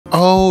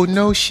Oh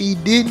no, she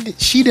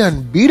didn't. She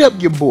done beat up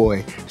your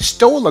boy,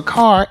 stole a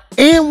car,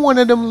 and one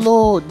of them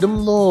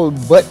little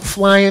butt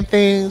flying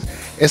things.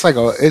 It's like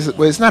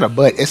it's not a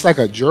butt. It's like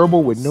a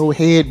gerbil with no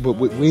head but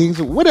with wings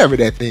or whatever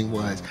that thing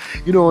was.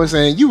 You know what I'm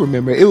saying? You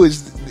remember it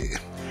was.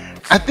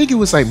 I think it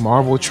was like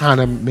Marvel trying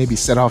to maybe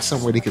set off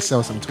somewhere they could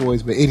sell some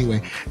toys. But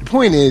anyway, the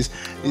point is,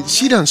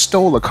 she done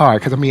stole a car.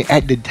 Because, I mean,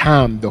 at the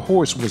time, the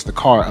horse was the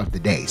car of the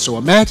day. So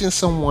imagine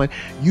someone,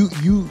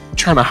 you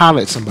trying to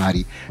holler at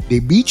somebody. They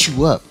beat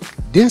you up,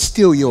 then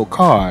steal your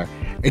car,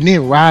 and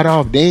then ride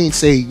off. They ain't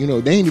say,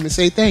 they ain't even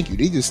say thank you.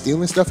 They just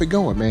stealing stuff and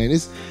going, man.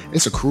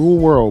 It's a cruel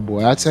world,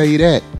 boy. I tell you that.